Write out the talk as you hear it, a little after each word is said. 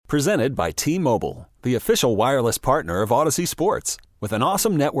Presented by T-Mobile, the official wireless partner of Odyssey Sports. With an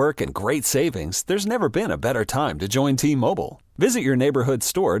awesome network and great savings, there's never been a better time to join T-Mobile. Visit your neighborhood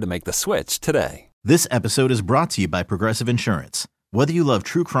store to make the switch today. This episode is brought to you by Progressive Insurance. Whether you love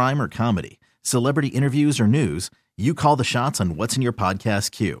true crime or comedy, celebrity interviews or news, you call the shots on what's in your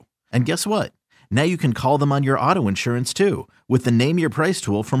podcast queue. And guess what? Now you can call them on your auto insurance too with the Name Your Price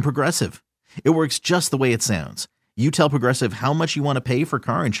tool from Progressive. It works just the way it sounds. You tell Progressive how much you want to pay for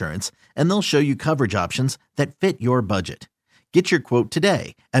car insurance, and they'll show you coverage options that fit your budget. Get your quote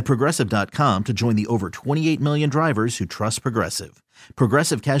today at Progressive.com to join the over 28 million drivers who trust Progressive.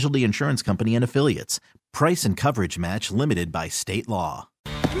 Progressive Casualty Insurance Company and Affiliates. Price and coverage match limited by state law.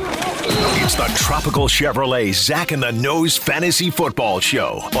 It's the Tropical Chevrolet Zach and the Nose Fantasy Football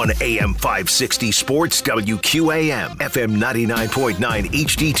Show on AM 560 Sports, WQAM, FM 99.9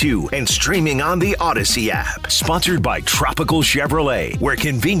 HD2, and streaming on the Odyssey app. Sponsored by Tropical Chevrolet, where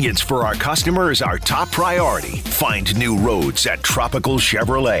convenience for our customers is our top priority. Find new roads at Tropical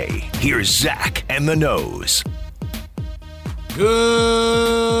Chevrolet. Here's Zach and the Nose. Good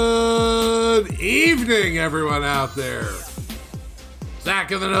evening, everyone out there.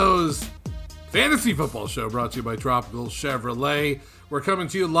 Zach and the Nose Fantasy Football Show brought to you by Tropical Chevrolet. We're coming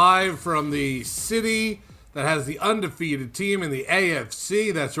to you live from the city that has the undefeated team in the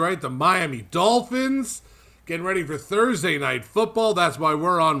AFC. That's right, the Miami Dolphins. Getting ready for Thursday night football. That's why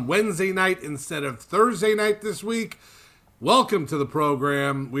we're on Wednesday night instead of Thursday night this week. Welcome to the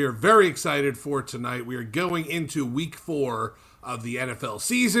program. We are very excited for tonight. We are going into week 4 of the NFL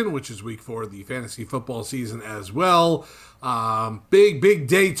season, which is week 4 of the fantasy football season as well. Big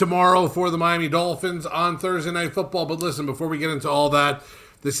day tomorrow for the Miami Dolphins on Thursday Night Football. But listen, before we get into all that,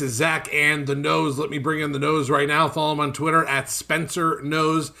 this is Zach and the Nose. Let me bring in the Nose right now. Follow him on Twitter at Spencer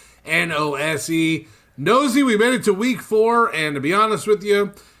Nose, Nose. Nosey, we made it to week 4, and to be honest with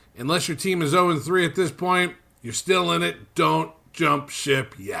you, unless your team is 0-3 at this point, you're still in it. Don't jump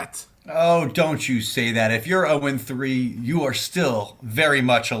ship yet. Oh, don't you say that. If you're 0-3, you are still very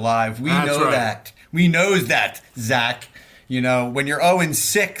much alive. That's know right. That. We know that, Zach. You know, when you're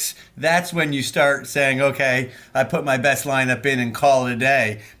 0-6, that's when you start saying, okay, I put my best lineup in and call it a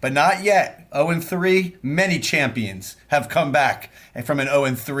day. But not yet. 0-3, many champions have come back from an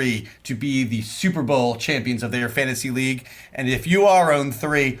 0-3 to be the Super Bowl champions of their fantasy league. And if you are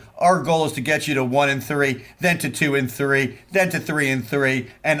 0-3, our goal is to get you to 1-3, then to 2-3, then to 3-3,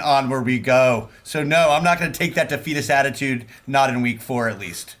 and onward we go. So no, I'm not going to take that defeatist attitude, not in week 4 at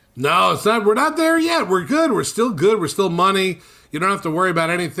least. No, it's not. We're not there yet. We're good. We're still good. We're still money. You don't have to worry about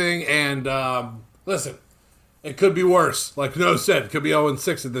anything. And listen, it could be worse. Like No said, it could be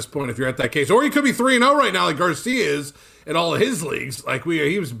 0-6 at this point if you're at that case. Or you could be 3-0 right now like Garcia is in all of his leagues. Like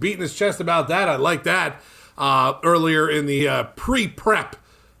he was beating his chest about that. I like that earlier in the pre-prep.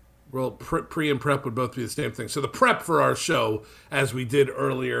 Well, pre and prep would both be the same thing. So the prep for our show, as we did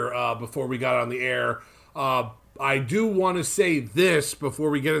earlier before we got on the air, I do want to say this before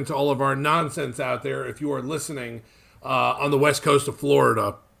we get into all of our nonsense out there. If you are listening on the west coast of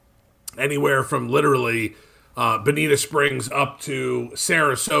Florida, anywhere from literally Bonita Springs up to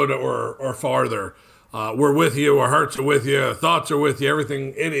Sarasota or farther, we're with you. Our hearts are with you. Our thoughts are with you.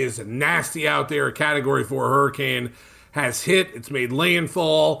 Everything. It is nasty out there. A Category 4 hurricane has hit. It's made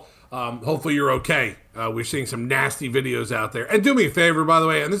landfall. Hopefully you're okay. We're seeing some nasty videos out there. And do me a favor, by the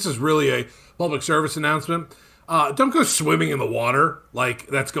way, and this is really a public service announcement. Don't go swimming in the water like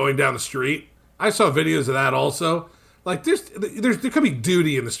that's going down the street. I saw videos of that also. Like there could be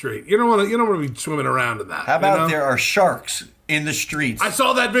duty in the street. You don't want to be swimming around in that. How about there are sharks in the streets? I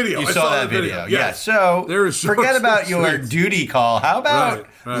saw that video. You saw that video. Yeah. So forget about your duty call. How about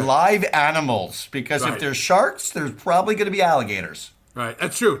live animals? Because if there's sharks, there's probably going to be alligators. Right.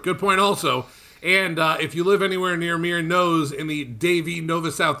 That's true. Good point also. And if you live anywhere near me or Nose in the Davie,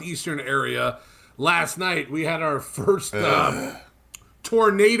 Nova Southeastern area, last night we had our first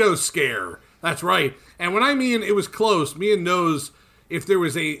tornado scare. That's right. And when I mean it was close, me and Nose, if there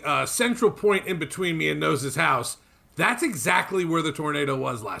was a central point in between me and Nose's house, that's exactly where the tornado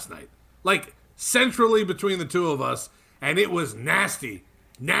was last night. Like centrally between the two of us, and it was nasty.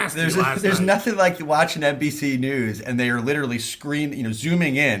 There's nothing like watching NBC News and they are literally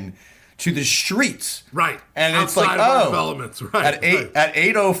zooming in to the streets. Right. And outside it's like, of our developments. Right. At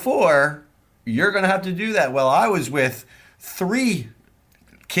 8:04, you're going to have to do that. Well, I was with 3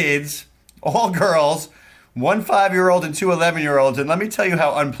 kids, all girls, 1 5-year-old and 2 11-year-olds. And let me tell you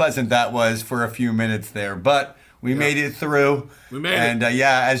how unpleasant that was for a few minutes there. But we made it through. We made it. And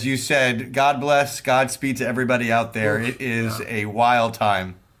as you said, God bless, Godspeed to everybody out there. It is a wild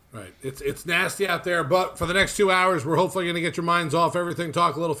time. Right. It's nasty out there, but for the next 2 hours, we're hopefully going to get your minds off everything,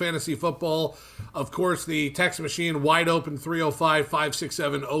 talk a little fantasy football. Of course, the text machine wide open,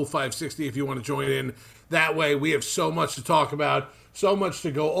 305-567-0560 if you want to join in. That way, we have so much to talk about, so much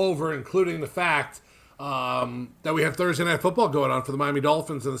to go over, including the fact that we have Thursday Night Football going on for the Miami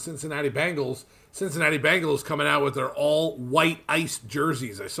Dolphins and the Cincinnati Bengals. Cincinnati Bengals coming out with their all-white ice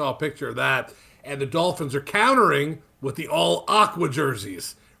jerseys. I saw a picture of that. And the Dolphins are countering with the all-aqua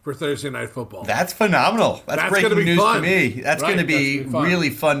jerseys for Thursday Night Football. That's phenomenal. That's breaking news fun. to me. That's going to be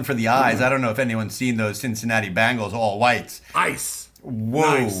really fun for the eyes. I don't know if anyone's seen those Cincinnati Bengals all whites. Ice. Whoa.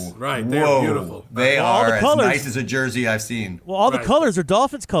 Nice. Right. They're beautiful. They are as nice as a jersey I've seen. Well, all the colors are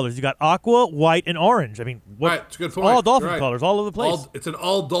Dolphins colors. You got aqua, white, and orange. I mean, it's a good point. All Dolphin colors all over the place. It's an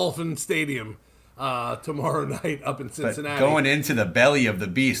all-Dolphin stadium tomorrow night up in Cincinnati. But going into the belly of the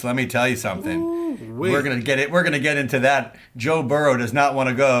beast, let me tell you something. We're gonna get it. We're gonna get into that. Joe Burrow does not want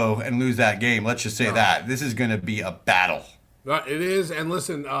to go and lose that game. Let's just say that this is gonna be a battle. It is, and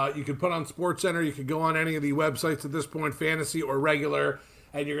listen, you can put on SportsCenter. You can go on any of the websites at this point, fantasy or regular,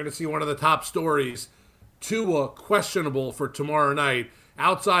 and you're gonna see one of the top stories. Tua questionable for tomorrow night.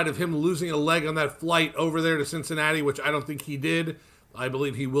 Outside of him losing a leg on that flight over there to Cincinnati, which I don't think he did. I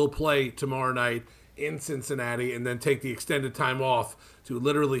believe he will play tomorrow night in Cincinnati and then take the extended time off to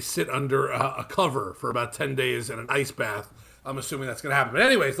literally sit under a cover for about 10 days in an ice bath. I'm assuming that's going to happen. But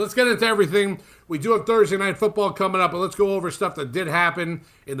anyways, let's get into everything. We do have Thursday Night Football coming up, but let's go over stuff that did happen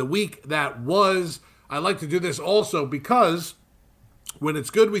in the week that was. I like to do this also because when it's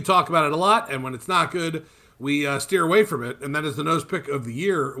good, we talk about it a lot, and when it's not good, we steer away from it. And that is the Nose Pick of the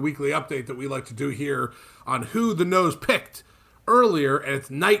Year weekly update that we like to do here on who the Nose picked earlier, and it's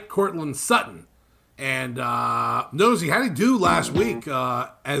Knight Courtland Sutton. And Nosy, how did he do last week?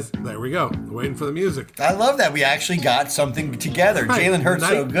 There we go, waiting for the music. I love that we actually got something together. Right. Jalen Hurts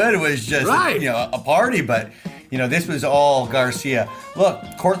so good, it was just a party, but this was all Garcia. Look,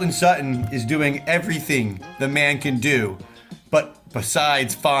 Courtland Sutton is doing everything the man can do, but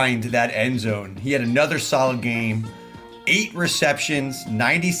besides find that end zone. He had another solid game, 8 receptions,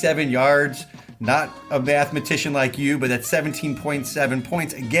 97 yards. Not a mathematician like you, but that's 17.7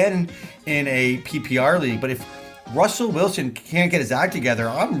 points, again, in a PPR league. But if Russell Wilson can't get his act together,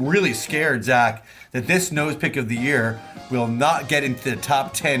 I'm really scared, Zach, that this Nose Pick of the Year will not get into the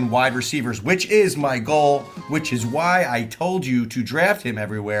top 10 wide receivers, which is my goal, which is why I told you to draft him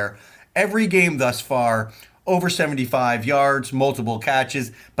everywhere. Every game thus far, over 75 yards, multiple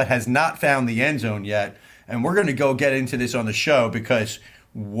catches, but has not found the end zone yet. And we're going to go get into this on the show because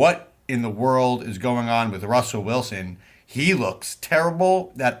what in the world is going on with Russell Wilson? He looks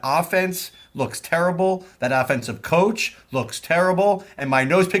terrible. That offense looks terrible. That offensive coach looks terrible. And my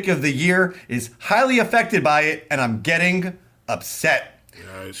Nose Pick of the Year is highly affected by it, and I'm getting upset.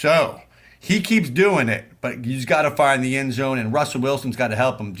 Right. So he keeps doing it, but you just got to find the end zone, and Russell Wilson's got to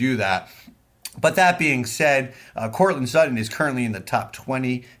help him do that. But that being said, Courtland Sutton is currently in the top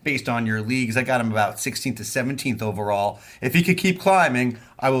 20 based on your leagues. I got him about 16th to 17th overall. If he could keep climbing,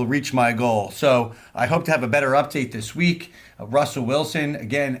 I will reach my goal. So I hope to have a better update this week. Russell Wilson,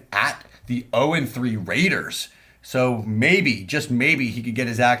 again, at the 0-3 Raiders. So maybe, just maybe, he could get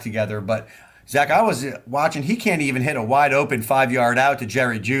his act together. But, Zach, I was watching. He can't even hit a wide-open 5-yard out to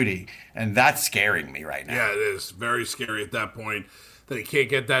Jerry Jeudy. And that's scaring me right now. Yeah, it is. Very scary at that point. That he can't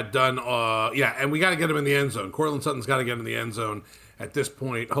get that done. And we got to get him in the end zone. Courtland Sutton's got to get in the end zone at this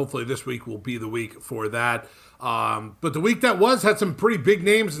point. Hopefully this week will be the week for that. But the week that was had some pretty big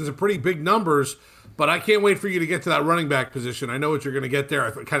names and some pretty big numbers, but I can't wait for you to get to that running back position. I know what you're going to get there.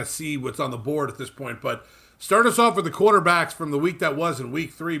 I kind of see what's on the board at this point, but start us off with the quarterbacks from the week that was in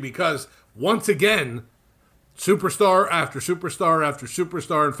week 3, because once again, superstar after superstar after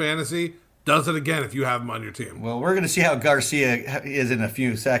superstar in fantasy does it again if you have him on your team. Well, we're going to see how Garcia is in a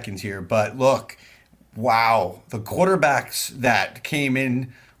few seconds here. But look, wow, the quarterbacks that came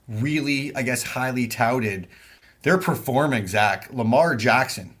in really, I guess, highly touted, they're performing, Zach. Lamar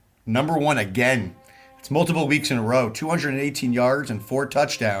Jackson, number 1 again. It's multiple weeks in a row, 218 yards and 4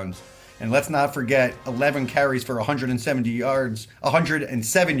 touchdowns. And let's not forget 11 carries for 107 yards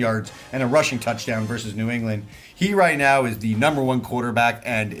and a rushing touchdown versus New England. He right now is the number 1 quarterback,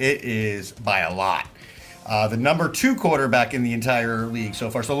 and it is by a lot. The number 2 quarterback in the entire league so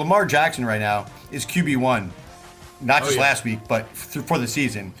far. So Lamar Jackson right now is QB1, not just last week, but for the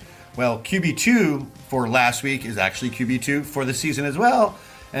season. Well, QB2 for last week is actually QB2 for the season as well,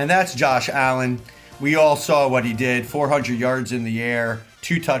 and that's Josh Allen. We all saw what he did, 400 yards in the air,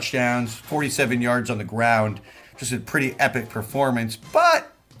 2 touchdowns, 47 yards on the ground. Just a pretty epic performance.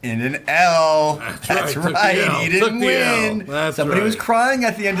 But in an L. That's right. He didn't win. Somebody was crying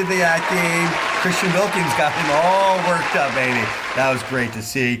at the end of that game. Christian Wilkins got him all worked up, baby. That was great to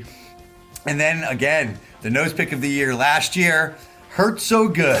see. And then, again, the nose pick of the year last year, Hurt So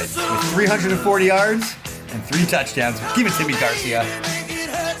Good, with 340 yards and 3 touchdowns. Give it to me, Garcia.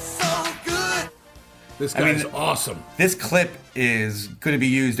 This guy's awesome. This clip is going to be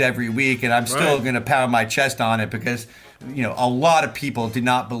used every week, and I'm still going to pound my chest on it because, a lot of people did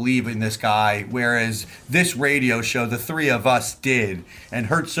not believe in this guy, whereas this radio show, the three of us did, and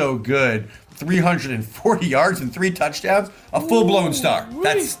Hurt So Good, 340 yards and 3 touchdowns, a full-blown star.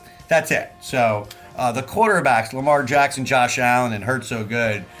 That's it. So the quarterbacks, Lamar Jackson, Josh Allen, and Hurt So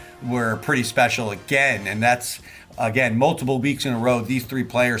Good, were pretty special again. And that's, again, multiple weeks in a row, these 3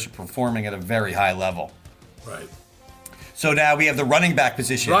 players are performing at a very high level. Right. So now we have the running back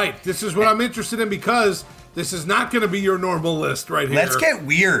position. Right. This is what I'm interested in because this is not going to be your normal list right here. Let's get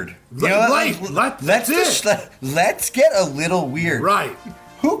weird. Let's get a little weird. Right.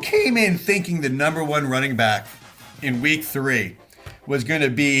 Who came in thinking the number 1 running back in week 3 was going to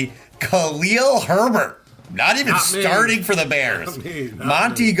be Khalil Herbert? Not even starting for the Bears.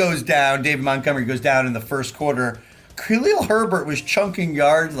 Monty goes down. David Montgomery goes down in the first quarter. Khalil Herbert was chunking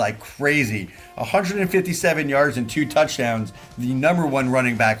yards like crazy. 157 yards and 2 touchdowns. The number 1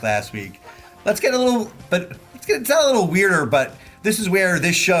 running back last week. It's not a little weirder, but this is where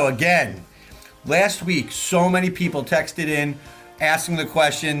this show, again, last week, so many people texted in asking the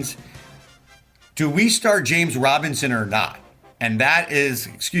questions, do we start James Robinson or not? And that is,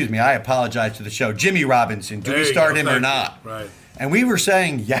 I apologize to the show, Jimmy Robinson. Do we start him or not? Right. And we were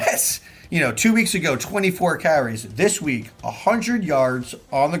saying yes. 2 weeks ago, 24 carries. This week, 100 yards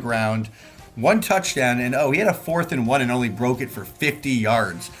on the ground, 1 touchdown, and he had a 4th and 1 and only broke it for 50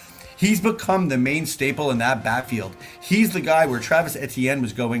 yards. He's become the main staple in that backfield. He's the guy where Travis Etienne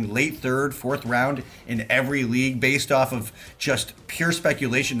was going late 3rd, 4th round in every league based off of just pure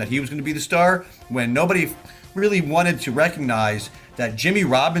speculation that he was going to be the star when nobody really wanted to recognize that Jimmy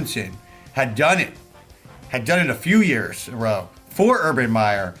Robinson had done it a few years in a row for Urban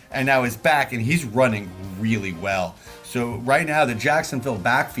Meyer and now is back and he's running really well. So right now the Jacksonville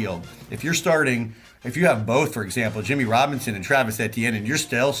backfield, if you have both, for example, Jimmy Robinson and Travis Etienne, and you're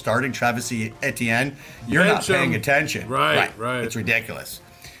still starting Travis Etienne, you're not paying attention. Right. It's ridiculous.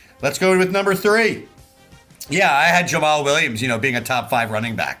 Let's go with number 3. Yeah, I had Jamal Williams, being a top 5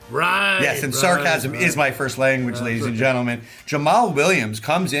 running back. Right. Yes, and sarcasm is my first language, ladies and gentlemen. Jamal Williams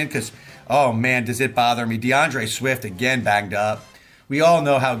comes in because, oh man, does it bother me. DeAndre Swift, again, banged up. We all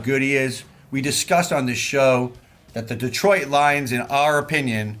know how good he is. We discussed on this show that the Detroit Lions, in our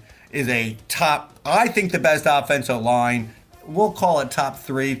opinion, is I think the best offensive line. We'll call it top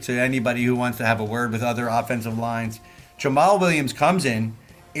 3 to anybody who wants to have a word with other offensive lines. Jamal Williams comes in,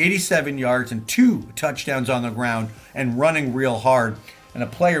 87 yards and 2 touchdowns on the ground and running real hard. And a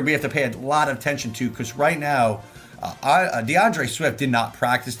player we have to pay a lot of attention to because right now, DeAndre Swift did not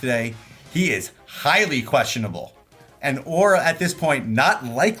practice today. He is highly questionable or at this point not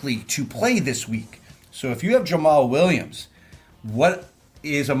likely to play this week. So if you have Jamal Williams, what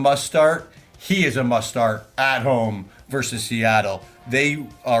is a must start? He is a must start at home versus Seattle. They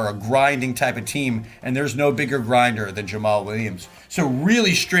are a grinding type of team, and there's no bigger grinder than Jamal Williams. So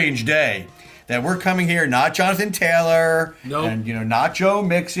really strange day that we're coming here, not Jonathan Taylor, and not Joe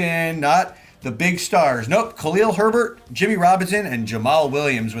Mixon, not the big stars. Nope, Khalil Herbert, Jimmy Robinson, and Jamal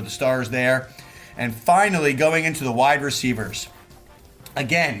Williams were the stars there. And finally, going into the wide receivers.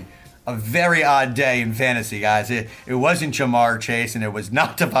 Again, a very odd day in fantasy, guys. It wasn't Jamar Chase, and it was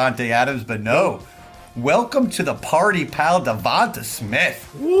not Devontae Adams, but no. Welcome to the party, pal, Devonta Smith.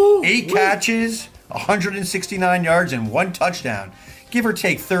 8 catches, 169 yards, and 1 touchdown. Give or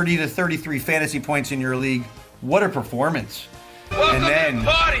take 30 to 33 fantasy points in your league. What a performance. Welcome to the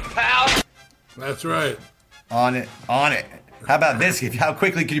party, pal. That's right. On it. How about this? How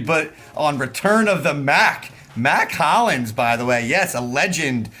quickly could you put on Return of the Mac? Mac Hollins, by the way. Yes, a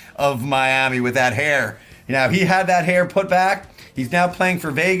legend of Miami with that hair. Now, he had that hair put back. He's now playing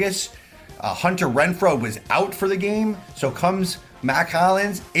for Vegas. Hunter Renfrow was out for the game. So comes Mac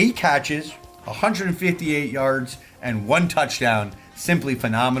Hollins. 8 catches, 158 yards, and 1 touchdown. Simply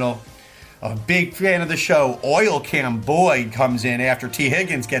phenomenal. A big fan of the show, Oil Cam Boyd comes in after T.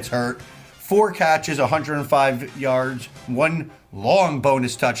 Higgins gets hurt. 4 catches, 105 yards, 1 long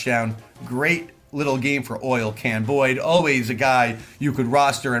bonus touchdown. Great little game for Oil Can Boyd. Always a guy you could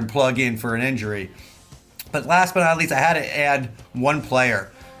roster and plug in for an injury. But last but not least, I had to add one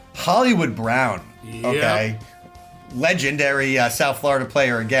player. Hollywood Brown. Yep. Okay. Legendary South Florida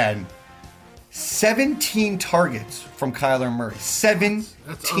player again. 17 targets from Kyler Murray. 17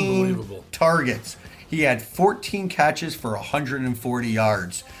 That's unbelievable. targets. He had 14 catches for 140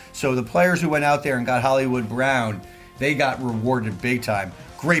 yards. So the players who went out there and got Hollywood Brown, they got rewarded big time.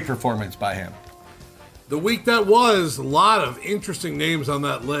 Great performance by him. The week that was, a lot of interesting names on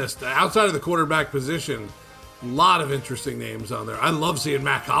that list. Outside of the quarterback position, a lot of interesting names on there. I love seeing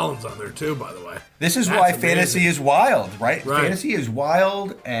Matt Collins on there too, by the way. This is why fantasy is wild, right? Fantasy is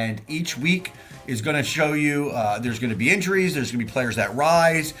wild, and each week is going to show you there's going to be injuries, there's going to be players that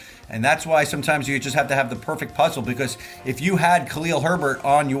rise, and that's why sometimes you just have to have the perfect puzzle, because if you had Khalil Herbert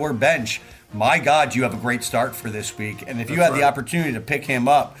on your bench, my God, you have a great start for this week. And if you had the opportunity to pick him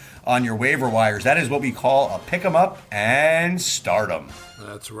up on your waiver wires, that is what we call a pick 'em up and start 'em.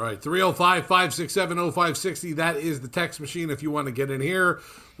 That's right. 305-567-0560. That is the text machine if you want to get in here.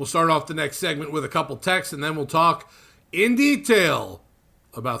 We'll start off the next segment with a couple texts, and then we'll talk in detail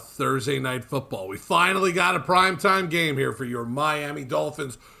about Thursday Night Football. We finally got a primetime game here for your Miami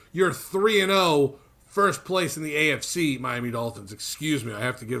Dolphins. You're 3-0, first place in the AFC, Miami Dolphins. Excuse me, I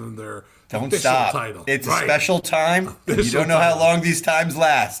have to give them their official title. It's a special time. You don't know how long these times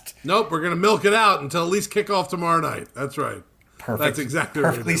last. Nope, we're going to milk it out until at least kickoff tomorrow night. That's right. Perfect. That's exactly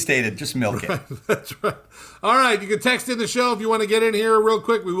perfectly stated. Just milk it. That's right. All right, you can text in the show if you want to get in here real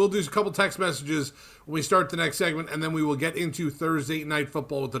quick. We will do a couple text messages when we start the next segment, and then we will get into Thursday Night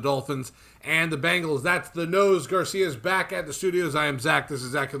Football with the Dolphins and the Bengals. That's The Nose. Garcia's back at the studios. I am Zach. This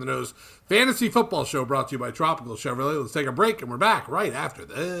is Zach and The Nose Fantasy Football Show, brought to you by Tropical Chevrolet. Let's take a break, and we're back right after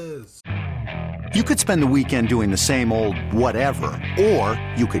this. You could spend the weekend doing the same old whatever, or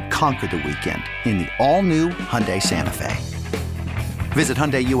you could conquer the weekend in the all-new Hyundai Santa Fe. Visit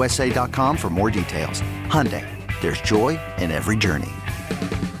HyundaiUSA.com for more details. Hyundai, there's joy in every journey.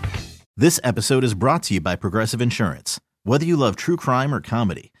 This episode is brought to you by Progressive Insurance. Whether you love true crime or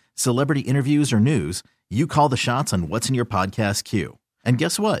comedy, celebrity interviews or news, you call the shots on what's in your podcast queue. And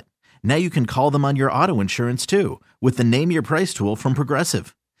guess what? Now you can call them on your auto insurance too, with the Name Your Price tool from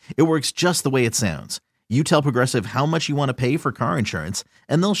Progressive. It works just the way it sounds. You tell Progressive how much you want to pay for car insurance,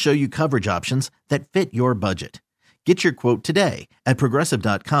 and they'll show you coverage options that fit your budget. Get your quote today at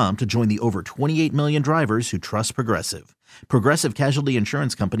Progressive.com to join the over 28 million drivers who trust Progressive. Progressive Casualty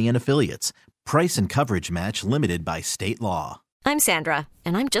Insurance Company and Affiliates. Price and coverage match limited by state law. I'm Sandra,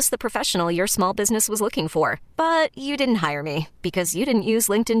 and I'm just the professional your small business was looking for. But you didn't hire me because you didn't use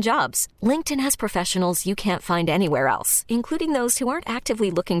LinkedIn Jobs. LinkedIn has professionals you can't find anywhere else, including those who aren't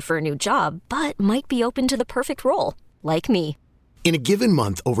actively looking for a new job, but might be open to the perfect role, like me. In a given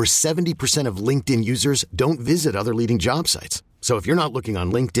month, over 70% of LinkedIn users don't visit other leading job sites. So if you're not looking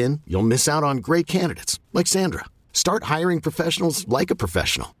on LinkedIn, you'll miss out on great candidates like Sandra. Start hiring professionals like a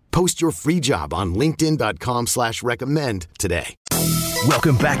professional. Post your free job on linkedin.com/recommend today.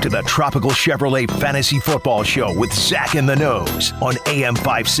 Welcome back to the Tropical Chevrolet Fantasy Football Show with Zach and the Nose on AM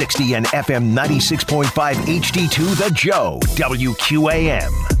 560 and FM 96.5 HD2 The Joe,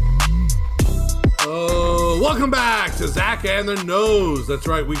 WQAM. Welcome back to Zach and the Nose. That's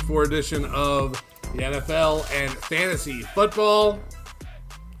right, week 4 edition of the NFL and fantasy football.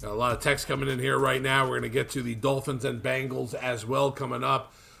 Got a lot of text coming in here right now. We're going to get to the Dolphins and Bengals as well coming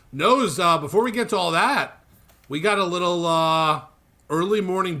up. Nose, before we get to all that, we got a little early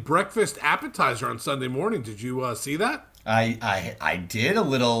morning breakfast appetizer on Sunday morning. Did you see that? I did a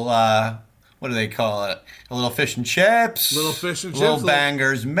little, what do they call it? A little fish and chips. Little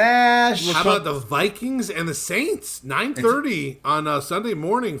bangers mash. How about the Vikings and the Saints? 9:30 on Sunday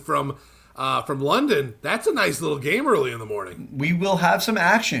morning from London. That's a nice little game early in the morning. We will have some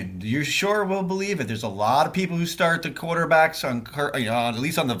action. You sure will believe it. There's a lot of people who start the quarterbacks on, at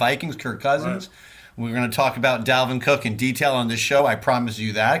least on the Vikings, Kirk Cousins. Right. We're going to talk about Dalvin Cook in detail on this show. I promise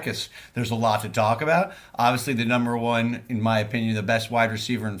you that, because there's a lot to talk about. Obviously, the number one, in my opinion, the best wide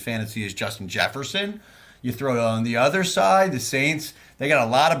receiver in fantasy is Justin Jefferson. You throw it on the other side, the Saints, they got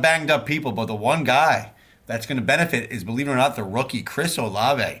a lot of banged up people, but the one guy that's going to benefit is, believe it or not, the rookie Chris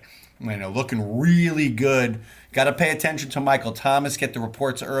Olave. Looking really good. Got to pay attention to Michael Thomas. Get the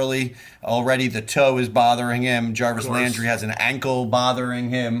reports early. Already the toe is bothering him. Jarvis Landry has an ankle bothering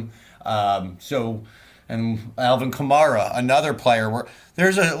him. And Alvin Kamara, another player.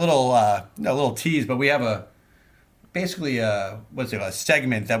 There's a little tease, but we have a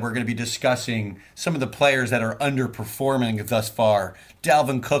segment that we're going to be discussing some of the players that are underperforming thus far.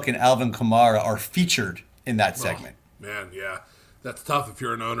 Dalvin Cook and Alvin Kamara are featured in that segment. Oh, man, yeah. That's tough if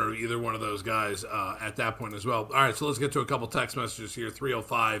you're an owner of either one of those guys at that point as well. All right, so let's get to a couple text messages here.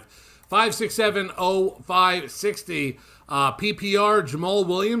 305-567-0560. PPR, Jamal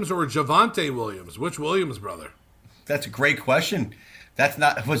Williams or Javonte Williams? Which Williams, brother? That's a great question.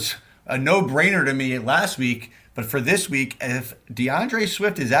 a no-brainer to me last week. But for this week, if DeAndre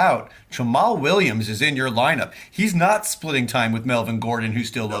Swift is out, Jamal Williams is in your lineup. He's not splitting time with Melvin Gordon, who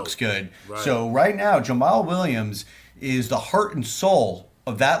still looks good. Right. So right now, Jamal Williams is the heart and soul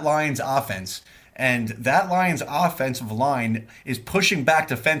of that Lions offense. And that Lions offensive line is pushing back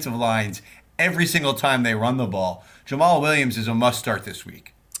defensive lines every single time they run the ball. Jamal Williams is a must-start this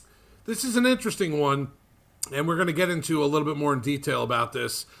week. This is an interesting one, and we're going to get into a little bit more in detail about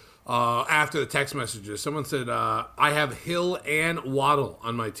this after the text messages. Someone said, I have Hill and Waddle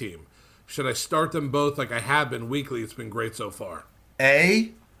on my team. Should I start them both like I have been weekly? It's been great so far.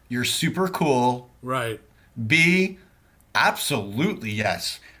 A, you're super cool. Right. B, absolutely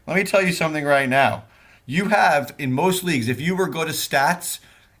yes. Let me tell you something right now. You have, in most leagues, if you were to go to stats,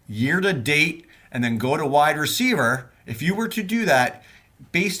 year to date, and then go to wide receiver, if you were to do that,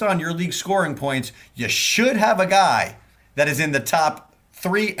 based on your league scoring points, you should have a guy that is in the top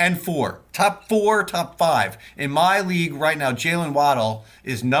 3 and 4. Top 4, top 5. In my league right now, Jalen Waddle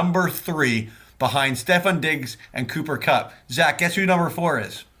is number 3 behind Stefon Diggs and Cooper Kupp. Zach, guess who number 4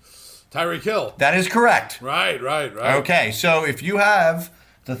 is? Tyreek Hill. That is correct. Right. Okay, so if you have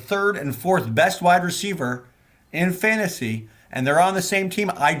the 3rd and 4th best wide receiver in fantasy, and they're on the same team,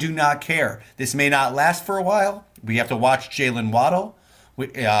 I do not care. This may not last for a while. We have to watch Jalen Waddle.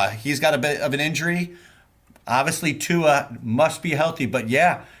 He's got a bit of an injury. Obviously, Tua must be healthy, but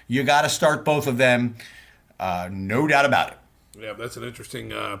yeah, you got to start both of them. No doubt about it. Yeah, that's an interesting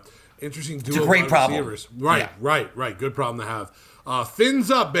duo. It's a great problem. Receivers. Right. Good problem to have. Fins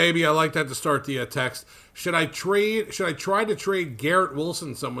up, baby. I like that to start the text. Should I try to trade Garrett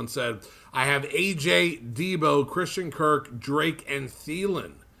Wilson? Someone said. I have AJ, Debo, Christian Kirk, Drake, and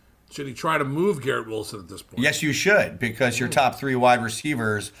Thielen. Should he try to move Garrett Wilson at this point? Yes, you should, because your top 3 wide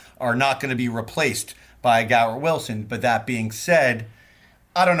receivers are not going to be replaced by Garrett Wilson. But that being said,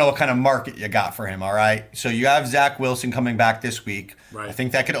 I don't know what kind of market you got for him, all right? So you have Zach Wilson coming back this week. Right. I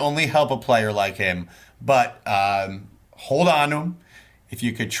think that could only help a player like him. But hold on to him. If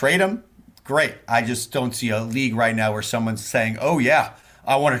you could trade him, great. I just don't see a league right now where someone's saying, oh, yeah,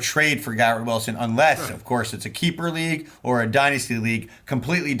 I want to trade for Garrett Wilson, unless, of course, it's a keeper league or a dynasty league.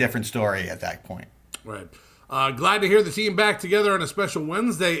 Completely different story at that point. Right. Glad to hear the team back together on a special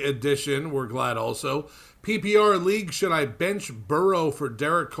Wednesday edition. We're glad also. PPR league, should I bench Burrow for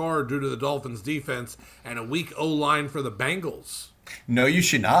Derek Carr due to the Dolphins' defense and a weak O-line for the Bengals? No, you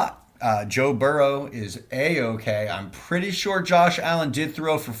should not. Joe Burrow is A-okay. I'm pretty sure Josh Allen did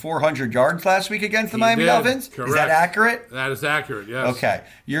throw for 400 yards last week against the Miami Dolphins. Correct. Is that accurate? That is accurate, yes. Okay.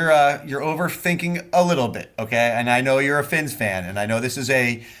 You're overthinking a little bit, okay? And I know you're a Fins fan, and I know this is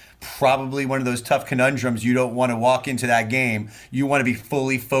probably one of those tough conundrums. You don't want to walk into that game. You want to be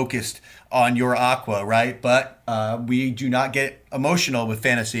fully focused on your aqua, right? But we do not get emotional with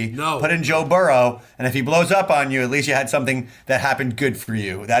fantasy. No. Put in Joe Burrow, and if he blows up on you, at least you had something that happened good for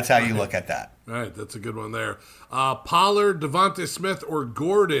you. That's how you look at that. Right, that's a good one there. Pollard, Devonta Smith, or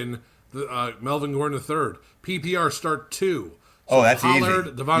Gordon, Melvin Gordon III. PPR start 2. So that's Pollard,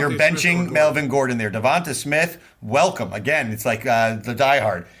 easy. Devontae You're benching Smith Melvin Gordon there. Devonta Smith, welcome. Again, it's like the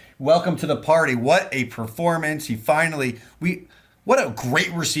diehard. Welcome to the party. What a performance. What a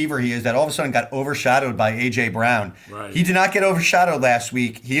great receiver he is that all of a sudden got overshadowed by A.J. Brown. Right. He did not get overshadowed last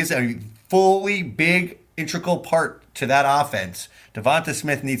week. He is a fully big, integral part to that offense. Devonta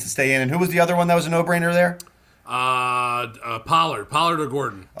Smith needs to stay in. And who was the other one that was a no-brainer there? Pollard or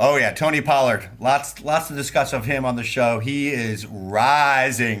Gordon. Oh, yeah, Tony Pollard. Lots to discuss of him on the show. He is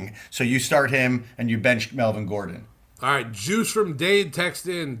rising. So you start him and you bench Melvin Gordon. All right, Juice from Dade text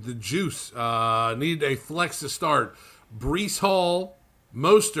in. The Juice need a flex to start. Breece Hall,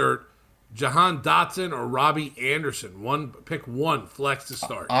 Mostert, Jahan Dotson, or Robbie Anderson. Pick one flex to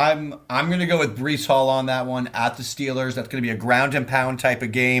start. I'm going to go with Breece Hall on that one at the Steelers. That's going to be a ground and pound type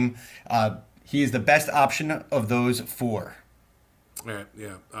of game. He is the best option of those 4. All right,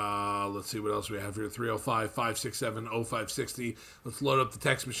 yeah. Let's see what else we have here. 305-567-0560. Let's load up the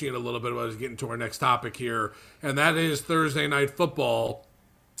text machine a little bit while we get into our next topic here, and that is Thursday Night Football.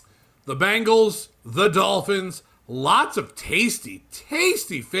 The Bengals, the Dolphins, lots of tasty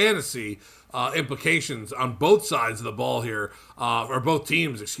fantasy implications on both sides of the ball here, or both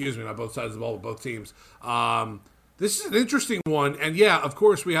teams, excuse me, not both sides of the ball, but both teams. This is an interesting one, and yeah, of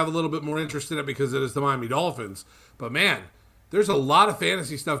course, we have a little bit more interest in it because it is the Miami Dolphins, but man, there's a lot of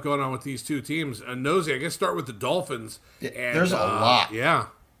fantasy stuff going on with these two teams. And Nosey, I guess start with the Dolphins. And, there's a lot. Yeah.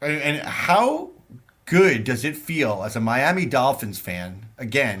 And how good does it feel as a Miami Dolphins fan,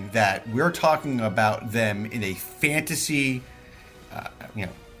 again, that we're talking about them in a fantasy,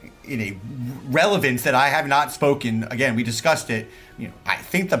 a relevance that I have not spoken. Again, we discussed it. I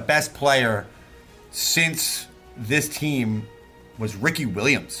think the best player since this team was Ricky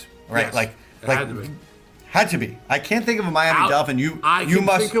Williams, right? Yes, had to be. I can't think of a Miami Dolphin. I can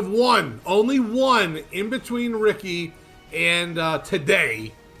think of one, only one in between Ricky and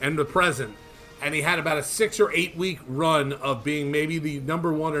today and the present, and he had about a 6 or 8 week run of being maybe the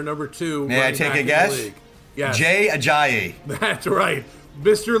number 1 or number 2. May I take a guess? Yes. Jay Ajayi. That's right.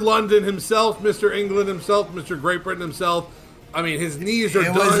 Mr. London himself, Mr. England himself, Mr. Great Britain himself. I mean, his knees are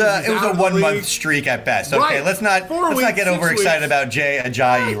done. It was a 1 month streak at best. Okay, right. let's not get overexcited about Jay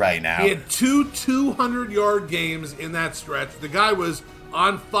Ajayi right now. He had 2 200-yard games in that stretch. The guy was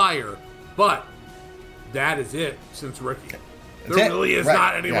on fire, but that is it since Ricky. There really is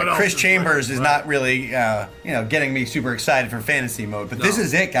not anyone else. Chris Chambers is not really, getting me super excited for fantasy mode. But this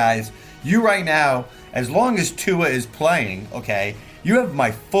is it, guys. You right now, as long as Tua is playing, okay, you have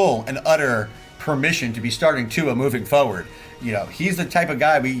my full and utter permission to be starting Tua moving forward. He's the type of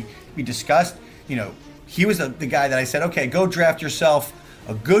guy we discussed. He was the guy that I said, okay, go draft yourself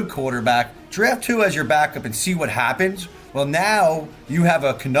a good quarterback. Draft Tua as your backup and see what happens. Well, now you have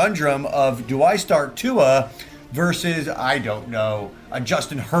a conundrum of, do I start Tua versus, I don't know, a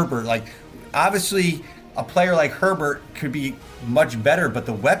Justin Herbert? Obviously, a player like Herbert could be much better, but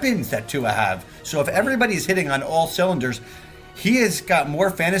the weapons that Tua have. So if everybody's hitting on all cylinders, he has got more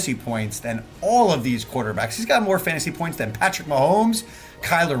fantasy points than all of these quarterbacks. He's got more fantasy points than Patrick Mahomes,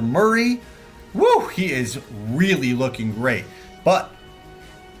 Kyler Murray. Woo, he is really looking great. But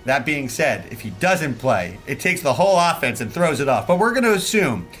that being said, if he doesn't play, it takes the whole offense and throws it off. But we're going to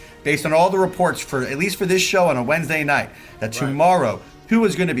assume, based on all the reports, at least for this show on a Wednesday night, that tomorrow Tua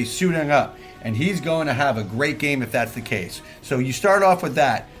is going to be suiting up, and he's going to have a great game if that's the case. So you start off with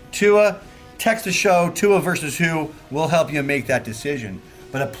that. Tua, text the show, Tua versus who, will help you make that decision.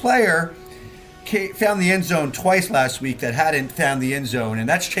 But a player found the end zone twice last week that hadn't found the end zone, and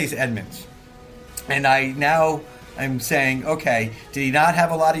that's Chase Edmonds. And I'm saying, okay, did he not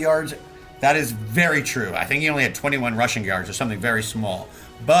have a lot of yards? That is very true. I think he only had 21 rushing yards or something very small.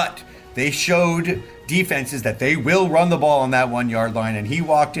 But they showed defenses that they will run the ball on that 1 yard line, and he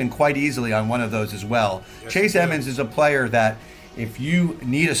walked in quite easily on one of those as well. Yes, Chase Edmonds is a player that, if you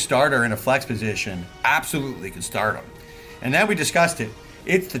need a starter in a flex position, absolutely can start him. And then we discussed it.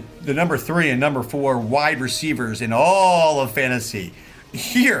 It's the number 3 and number 4 wide receivers in all of fantasy.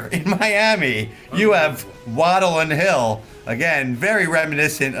 Here in Miami, you have Waddle and Hill. Again, very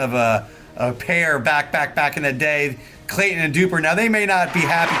reminiscent of a pair back in the day. Clayton and Duper. Now, they may not be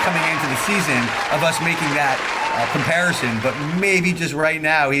happy coming into the season of us making that comparison, but maybe just right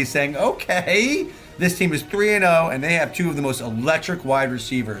now he's saying, okay, this team is 3-0, and they have 2 of the most electric wide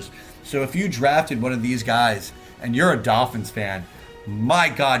receivers. So if you drafted one of these guys and you're a Dolphins fan, my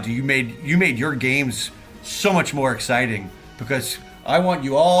God, you made your games so much more exciting, because I want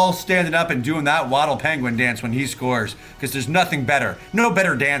you all standing up and doing that Waddle Penguin dance when he scores, because there's nothing better. No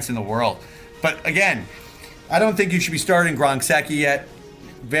better dance in the world. But again, I don't think you should be starting Gronkowski yet.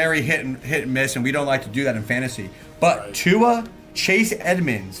 Very hit and miss, and we don't like to do that in fantasy. But Tua, Chase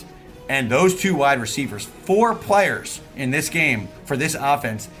Edmonds, and those 2 wide receivers, 4 players in this game for this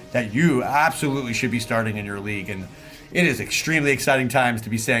offense that you absolutely should be starting in your league. And it is extremely exciting times to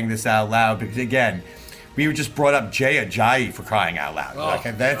be saying this out loud, because, again, we just brought up Jay Ajayi for crying out loud.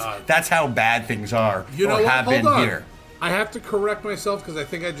 That's how bad things are or have been here. I have to correct myself, because I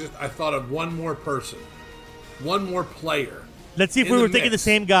think I thought of one more person. One more player. Let's see if we were thinking the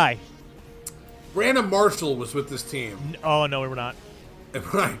same guy. Brandon Marshall was with this team. Oh, no, we were not.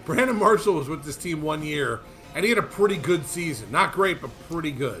 Right. Brandon Marshall was with this team 1 year, and he had a pretty good season. Not great, but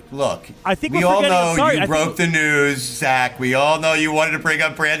pretty good. Look, I think we all know you broke the news, Zach. We all know you wanted to bring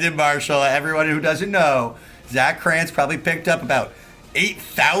up Brandon Marshall. Everyone who doesn't know, Zach Krantz probably picked up about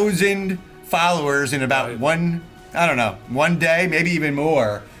 8,000 followers in about one day, maybe even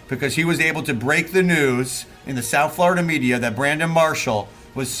more, because he was able to break the news in the South Florida media that Brandon Marshall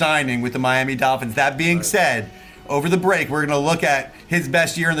was signing with the Miami Dolphins. That being said, over the break, we're going to look at his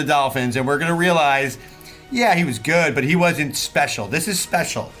best year in the Dolphins, and we're going to realize, yeah, he was good, but he wasn't special. This is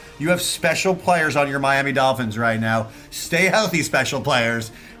special. You have special players on your Miami Dolphins right now. Stay healthy, special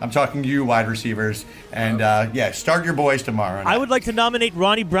players. I'm talking to you, wide receivers. And, start your boys tomorrow night. I would like to nominate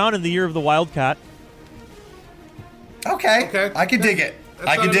Ronnie Brown in the year of the Wildcat. Okay. I can dig it.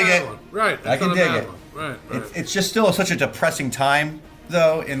 I can dig it. Right. I can dig it. Right. It's just still such a depressing time,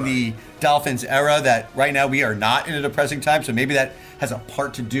 though, in the Dolphins era, that right now we are not in a depressing time. So maybe that has a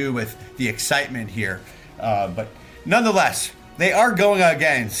part to do with the excitement here. But nonetheless, they are going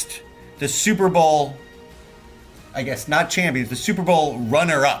against the Super Bowl I guess not champions, the Super Bowl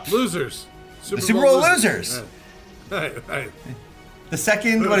runner-ups. Losers. The Super Bowl losers. Right. The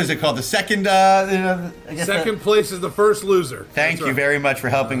second, what is it called? The second, second place is the first loser. Thank you very much for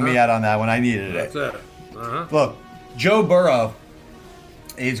helping me out on that one. I needed it. That's it. Look, Joe Burrow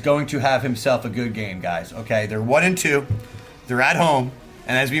is going to have himself a good game, guys. Okay, they're 1-2. They're at home.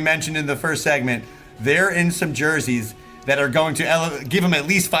 And as we mentioned in the first segment, they're in some jerseys that are going to give them at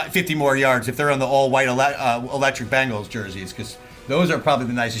least 50 more yards if they're on the all-white Electric Bengals jerseys, because those are probably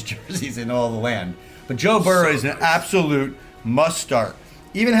the nicest jerseys in all the land. But Joe Burrow is an absolute must-start.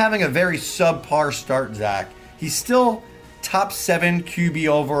 Even having a very subpar start, Zach, he's still top 7 QB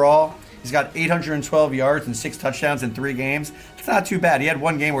overall. He's got 812 yards and 6 touchdowns in 3 games. It's not too bad. He had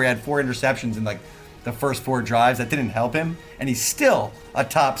one game where he had 4 interceptions in the first 4 drives. That didn't help him. And he's still a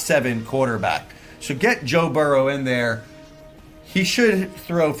top 7 quarterback. So get Joe Burrow in there. He should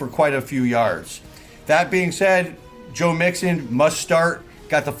throw for quite a few yards. That being said, Joe Mixon must start.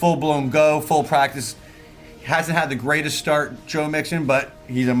 Got the full-blown go, full practice. Hasn't had the greatest start, Joe Mixon, but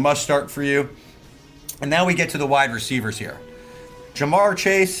he's a must start for you. And now we get to the wide receivers here. Jamar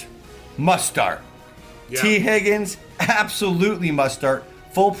Chase, must start. Yeah. T. Higgins, absolutely must start.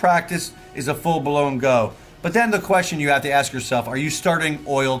 Full practice is a full-blown go. But then the question you have to ask yourself, are you starting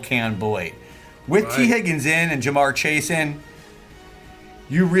Oil Can Boyd? With T. Higgins in and Jamar Chase in,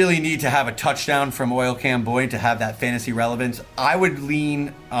 you really need to have a touchdown from Oil Can Boyd to have that fantasy relevance. I would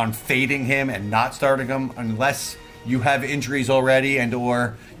lean on fading him and not starting him unless you have injuries already and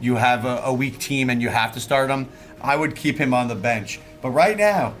or you have a weak team and you have to start him. I would keep him on the bench. But right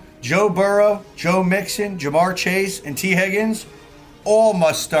now, Joe Burrow, Joe Mixon, Jamar Chase, and T. Higgins, all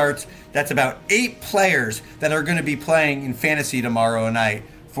must starts. That's about 8 players that are going to be playing in fantasy tomorrow night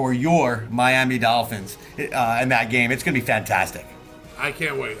for your Miami Dolphins in that game. It's going to be fantastic. I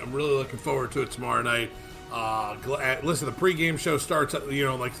can't wait. I'm really looking forward to it tomorrow night. Listen, the pregame show starts at,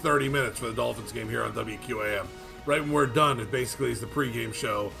 like 30 minutes for the Dolphins game here on WQAM. Right when we're done, it basically is the pregame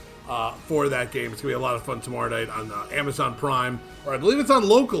show for that game. It's going to be a lot of fun tomorrow night on Amazon Prime, or I believe it's on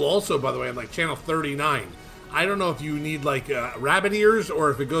local also, by the way, on channel 39. I don't know if you need rabbit ears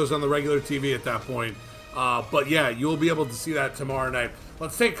or if it goes on the regular TV at that point. But yeah, you'll be able to see that tomorrow night.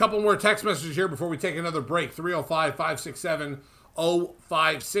 Let's take a couple more text messages here before we take another break.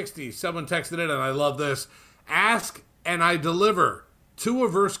 305-567-0560. Someone texted in, and I love this. Ask and I deliver. Tua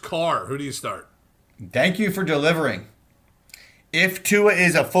versus Carr. Who do you start? Thank you for delivering. If Tua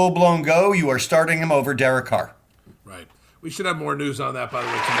is a full-blown go, you are starting him over Derek Carr. Right. We should have more news on that, by the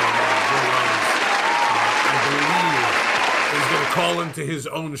way, tomorrow morning. I believe he's going to call into his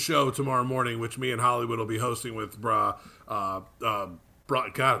own show tomorrow morning, which me and Hollywood will be hosting with God,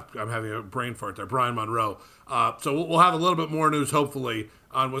 I'm having a brain fart there, Brian Monroe. So we'll have a little bit more news, hopefully,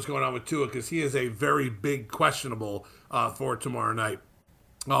 on what's going on with Tua, because he is a very big questionable for tomorrow night.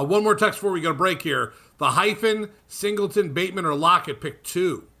 One more text before we go to break here. The hyphen, Singleton, Bateman, or Lockett, pick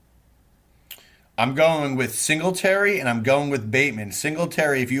 2. I'm going with Singletary, and I'm going with Bateman.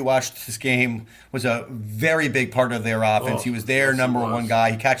 Singletary, if you watched this game, was a very big part of their offense. He was their number one guy.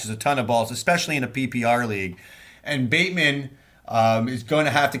 He catches a ton of balls, especially in a PPR league. And Bateman is going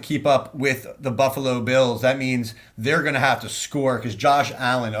to have to keep up with the Buffalo Bills. That means they're going to have to score because Josh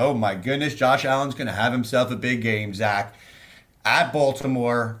Allen, oh my goodness, Josh Allen's going to have himself a big game, Zach. At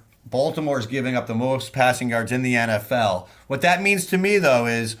Baltimore, Baltimore's giving up the most passing yards in the NFL. What that means to me, though,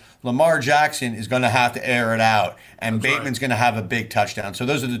 is Lamar Jackson is going to have to air it out, and That's Bateman's going to have a big touchdown. So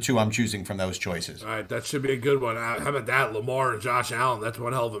those are the 2 I'm choosing from those choices. All right, that should be a good one. How about that, Lamar and Josh Allen? That's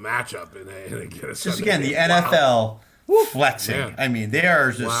one hell of a matchup. Just again, the NFL flexing. Man. I mean, there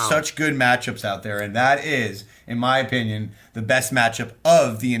are just such good matchups out there, and that is, in my opinion, the best matchup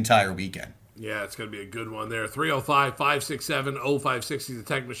of the entire weekend. Yeah, it's going to be a good one there. 305-567-0560,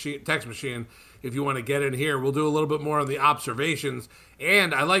 the text machine. If you want to get in here, we'll do a little bit more on the observations.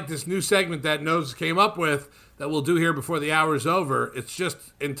 And I like this new segment that Nose came up with that we'll do here before the hour is over. It's just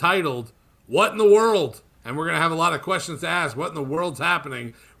entitled, What in the World? And we're going to have a lot of questions to ask. What in the world's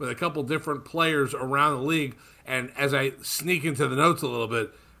happening with a couple different players around the league? And as I sneak into the notes a little bit,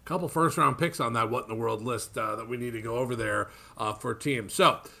 a couple first-round picks on that What in the World list that we need to go over there for teams.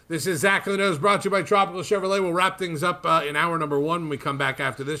 So this is Zach on the Nose, brought to you by Tropical Chevrolet. We'll wrap things up in hour number 1 when we come back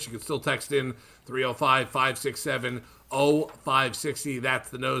after this. You can still text in 305-567-0560.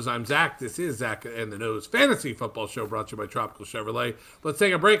 That's the Nose. I'm Zach. This is Zach and the Nose Fantasy Football Show, brought to you by Tropical Chevrolet. Let's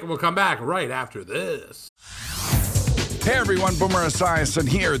take a break, and we'll come back right after this. Hey everyone, Boomer Esiason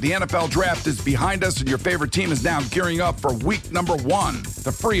here. The NFL draft is behind us and your favorite team is now gearing up for week number 1.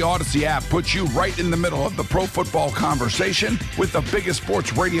 The free Odyssey app puts you right in the middle of the pro football conversation with the biggest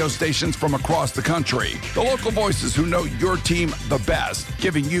sports radio stations from across the country. The local voices who know your team the best,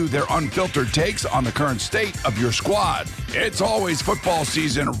 giving you their unfiltered takes on the current state of your squad. It's always football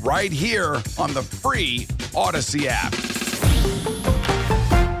season right here on the free Odyssey app.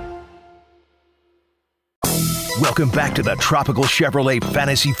 Welcome back to the Tropical Chevrolet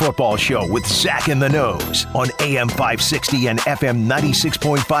Fantasy Football Show with Zach and the Nose on AM 560 and FM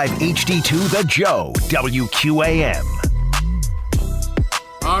 96.5 HD2 The Joe, WQAM.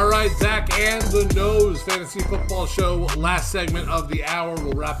 All right, Zach and the Nose Fantasy Football Show. Last segment of the hour.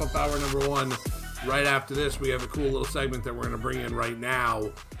 We'll wrap up hour number 1 right after this. We have a cool little segment that we're going to bring in right now.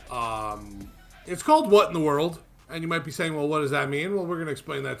 It's called What in the World? And you might be saying, well, what does that mean? Well, we're going to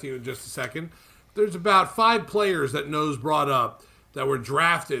explain that to you in just a second. There's about 5 players that Nose brought up that were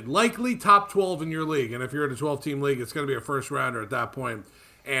drafted, likely top 12 in your league. And if you're in a 12-team league, it's going to be a first-rounder at that point.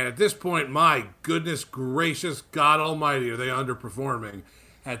 And at this point, my goodness gracious, God almighty, are they underperforming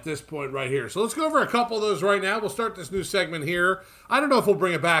at this point right here. So let's go over a couple of those right now. We'll start this new segment here. I don't know if we'll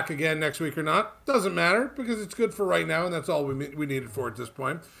bring it back again next week or not. Doesn't matter because it's good for right now, and that's all we need it for at this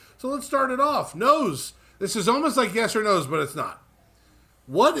point. So let's start it off. Nose. This is almost like yes or no's, but it's not.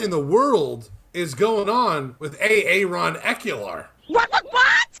 What in the world is going on with Aaron Ekeler? What?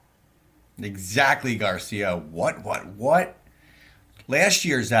 Exactly, Garcia. What? Last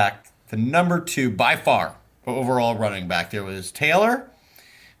year, Zach, the number 2 by far overall running back, there was Taylor,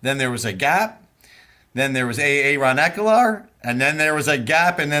 then there was a gap, then there was Aaron Ekeler, and then there was a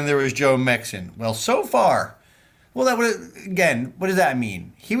gap, and then there was Joe Mixon. Well, so far, what does that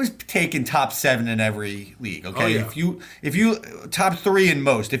mean? He was taken top 7 in every league, okay? Oh, yeah. If you top 3 in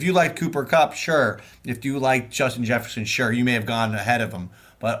most. If you like Cooper Kupp, sure. If you like Justin Jefferson, sure. You may have gone ahead of him.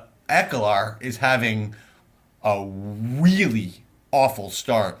 But Ekeler is having a really awful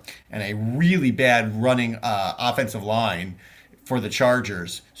start and a really bad running offensive line for the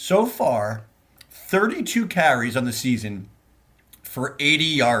Chargers. So far, 32 carries on the season for 80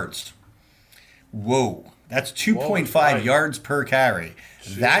 yards. Whoa. That's 2.5 yards per carry.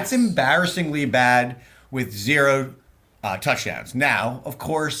 Jeez. That's embarrassingly bad with 0 touchdowns. Now, of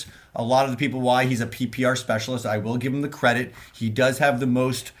course, a lot of the people why he's a PPR specialist, I will give him the credit. He does have the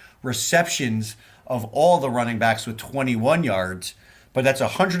most receptions of all the running backs with 21 yards, but that's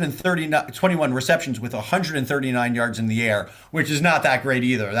 21 receptions with 139 yards in the air, which is not that great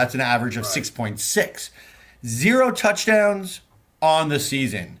either. That's an average of 6.6. 0 touchdowns on the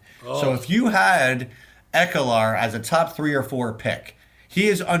season. Oh. So if you had Ekeler as a top 3 or 4 pick, he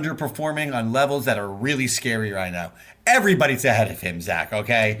is underperforming on levels that are really scary right now. Everybody's ahead of him, Zach,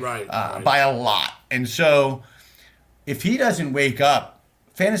 okay? Right. By a lot. And so if he doesn't wake up,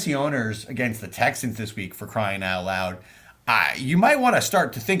 fantasy owners against the Texans this week, for crying out loud, you might want to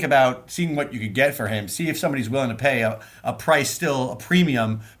start to think about seeing what you could get for him, see if somebody's willing to pay a price, still a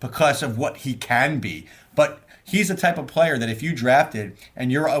premium, because of what he can be. But he's the type of player that if you drafted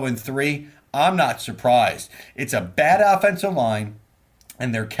and you're 0-3, I'm not surprised. It's a bad offensive line,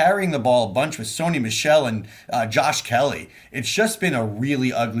 and they're carrying the ball a bunch with Sony Michel and Josh Kelly. It's just been a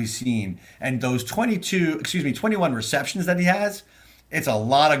really ugly scene. And those 21 receptions that he has, it's a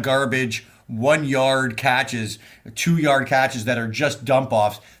lot of garbage, 1-yard catches, 2-yard catches that are just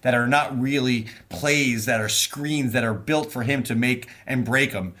dump-offs, that are not really plays, that are screens that are built for him to make and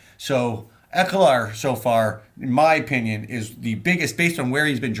break them. So Ekeler, so far, in my opinion, is the biggest, based on where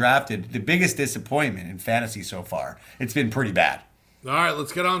he's been drafted, the biggest disappointment in fantasy so far. It's been pretty bad. All right,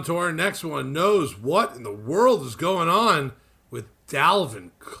 let's get on to our next one. Nose, what in the world is going on with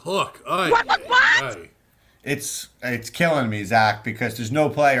Dalvin Cook? What? It's killing me, Zach, because there's no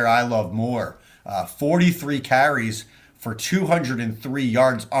player I love more. 43 carries for 203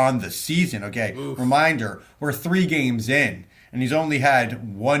 yards on the season. Okay, oof. Reminder, we're 3 games in, and he's only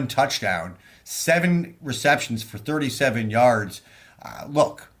had 1 touchdown, 7 receptions for 37 yards.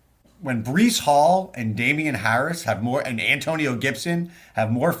 Look, when Breece Hall and Damian Harris have more, and Antonio Gibson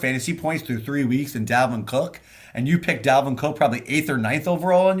have more fantasy points through 3 weeks than Dalvin Cook, and you pick Dalvin Cook probably 8th or 9th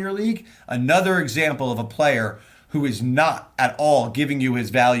overall in your league, another example of a player who is not at all giving you his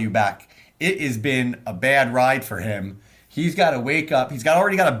value back. It has been a bad ride for him. He's got to wake up. He's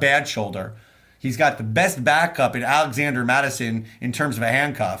already got a bad shoulder. He's got the best backup in Alexander Madison in terms of a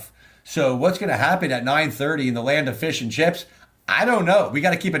handcuff. So what's going to happen at 9:30 in the land of fish and chips? I don't know. We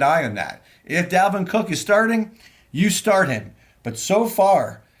got to keep an eye on that. If Dalvin Cook is starting, you start him. But so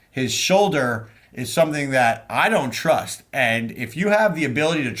far, his shoulder is something that I don't trust. And if you have the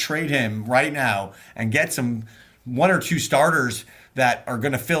ability to trade him right now and get some one or two starters that are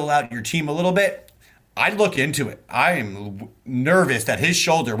going to fill out your team a little bit, I'd look into it. I am nervous that his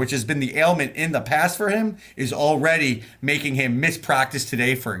shoulder, which has been the ailment in the past for him, is already making him miss practice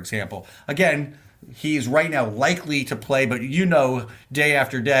today, for example. Again, he is right now likely to play, but day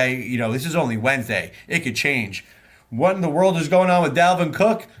after day, this is only Wednesday. It could change. What in the world is going on with Dalvin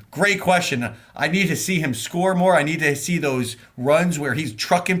Cook? Great question. I need to see him score more. I need to see those runs where he's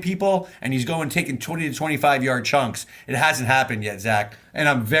trucking people and he's taking 20 to 25-yard chunks. It hasn't happened yet, Zach, and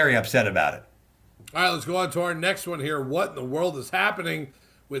I'm very upset about it. All right, let's go on to our next one here. What in the world is happening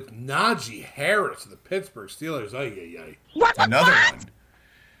with Najee Harris of the Pittsburgh Steelers? Another one.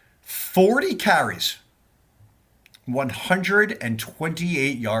 40 carries,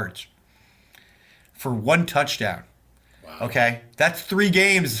 128 yards for one touchdown. Wow. Okay, that's 3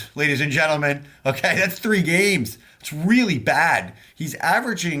 games, ladies and gentlemen. Okay, that's 3 games. It's really bad. He's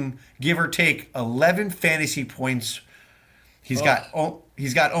averaging, give or take, 11 fantasy points. He's got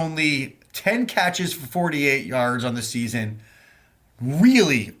only 10 catches for 48 yards on the season.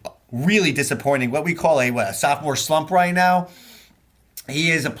 Really, really disappointing. What we call a sophomore slump right now.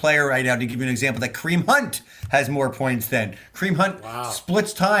 He is a player right now, to give you an example, that Kareem Hunt has more points than. Kareem Hunt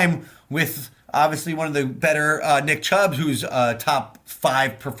splits time with obviously one of the better Nick Chubb, who's a top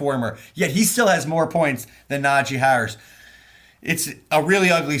 5 performer. Yet he still has more points than Najee Harris. It's a really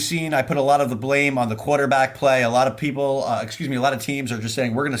ugly scene. I put a lot of the blame on the quarterback play. A lot of people, a lot of teams are just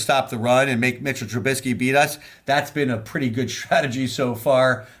saying, we're going to stop the run and make Mitchell Trubisky beat us. That's been a pretty good strategy so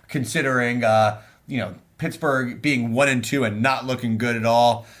far, considering, Pittsburgh being 1-2 and not looking good at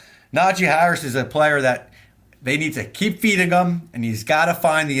all. Najee Harris is a player that they need to keep feeding him, and he's got to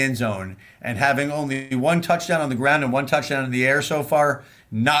find the end zone. And having only 1 touchdown on the ground and 1 touchdown in the air so far,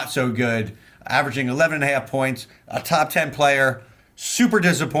 not so good. Averaging 11.5 points, a top 10 player. Super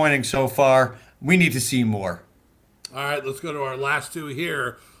disappointing so far. We need to see more. All right, let's go to our last 2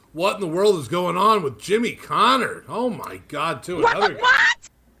 here. What in the world is going on with Jimmy Connor? Oh, my God, too. Another guy.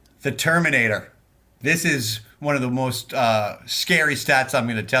 The Terminator. This is one of the most scary stats I'm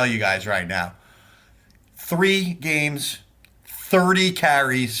going to tell you guys right now. 3 games, 30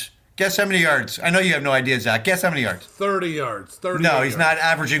 carries. Guess how many yards? I know you have no idea, Zach. Guess how many yards? 30 yards. No, he's not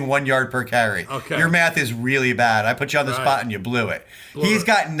averaging 1 yard per carry. Okay. Your math is really bad. I put you on the spot and you blew it. He's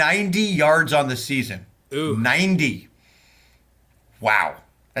got 90 yards on the season. Ooh. 90. Wow.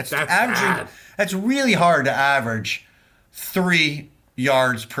 That's averaging. Bad. That's really hard to average 3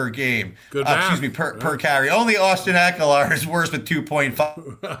 yards per game. Good math. Per carry. Only Austin Eckler is worse with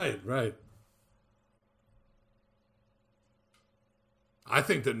 2.5. Right. I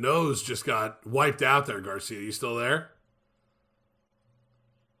think the nose just got wiped out there, Garcia. You still there?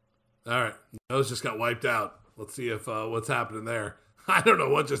 All right. Nose just got wiped out. Let's see if what's happening there. I don't know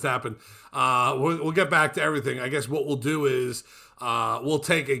what just happened. We'll get back to everything. I guess what we'll do is we'll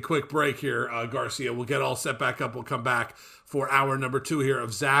take a quick break here, Garcia. We'll get all set back up. We'll come back for hour number 2 here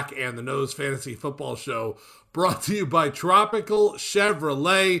of Zach and the Nose Fantasy Football Show, brought to you by Tropical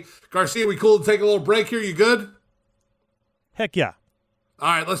Chevrolet. Garcia, we cool to take a little break here? You good? Heck yeah. All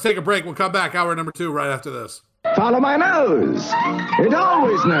right, let's take a break. We'll come back hour number 2 right after this. Follow my nose. It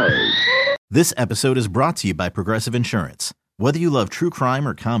always knows. This episode is brought to you by Progressive Insurance. Whether you love true crime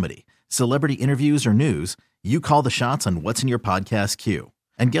or comedy, celebrity interviews or news, you call the shots on what's in your podcast queue.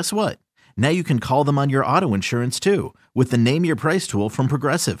 And guess what? Now you can call them on your auto insurance too with the Name Your Price tool from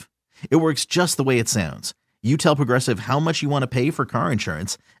Progressive. It works just the way it sounds. You tell Progressive how much you want to pay for car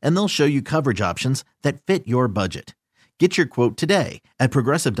insurance, and they'll show you coverage options that fit your budget. Get your quote today at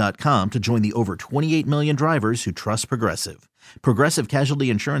Progressive.com to join the over 28 million drivers who trust Progressive. Progressive Casualty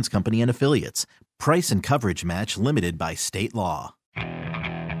Insurance Company and Affiliates. Price and coverage match limited by state law.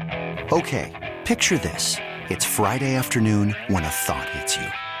 Okay, picture this. It's Friday afternoon when a thought hits you.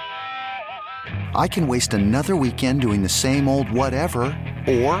 I can waste another weekend doing the same old whatever,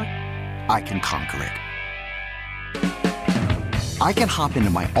 or I can conquer it. I can hop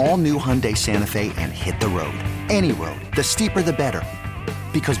into my all-new Hyundai Santa Fe and hit the road. Any road. The steeper, the better.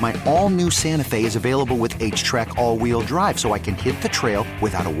 Because my all-new Santa Fe is available with H-Track all-wheel drive, so I can hit the trail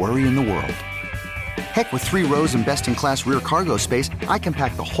without a worry in the world. Heck, with 3 rows and best-in-class rear cargo space, I can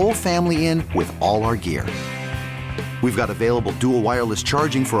pack the whole family in with all our gear. We've got available dual wireless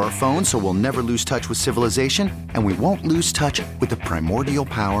charging for our phones, so we'll never lose touch with civilization, and we won't lose touch with the primordial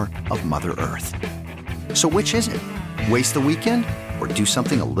power of Mother Earth. So which is it? Waste the weekend or do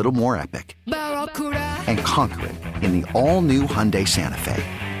something a little more epic? And conquer it in the all-new Hyundai Santa Fe.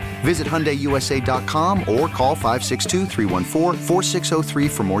 Visit HyundaiUSA.com or call 562-314-4603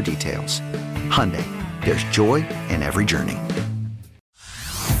 for more details. Hyundai, there's joy in every journey.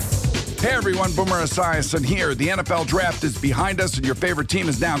 Hey everyone, Boomer Esiason here. The NFL Draft is behind us and your favorite team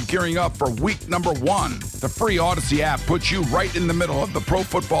is now gearing up for week number 1. The free Odyssey app puts you right in the middle of the pro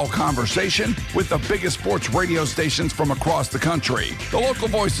football conversation with the biggest sports radio stations from across the country. The local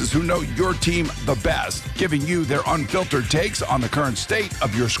voices who know your team the best, giving you their unfiltered takes on the current state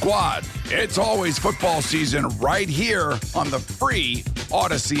of your squad. It's always football season right here on the free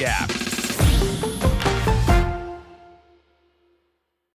Odyssey app.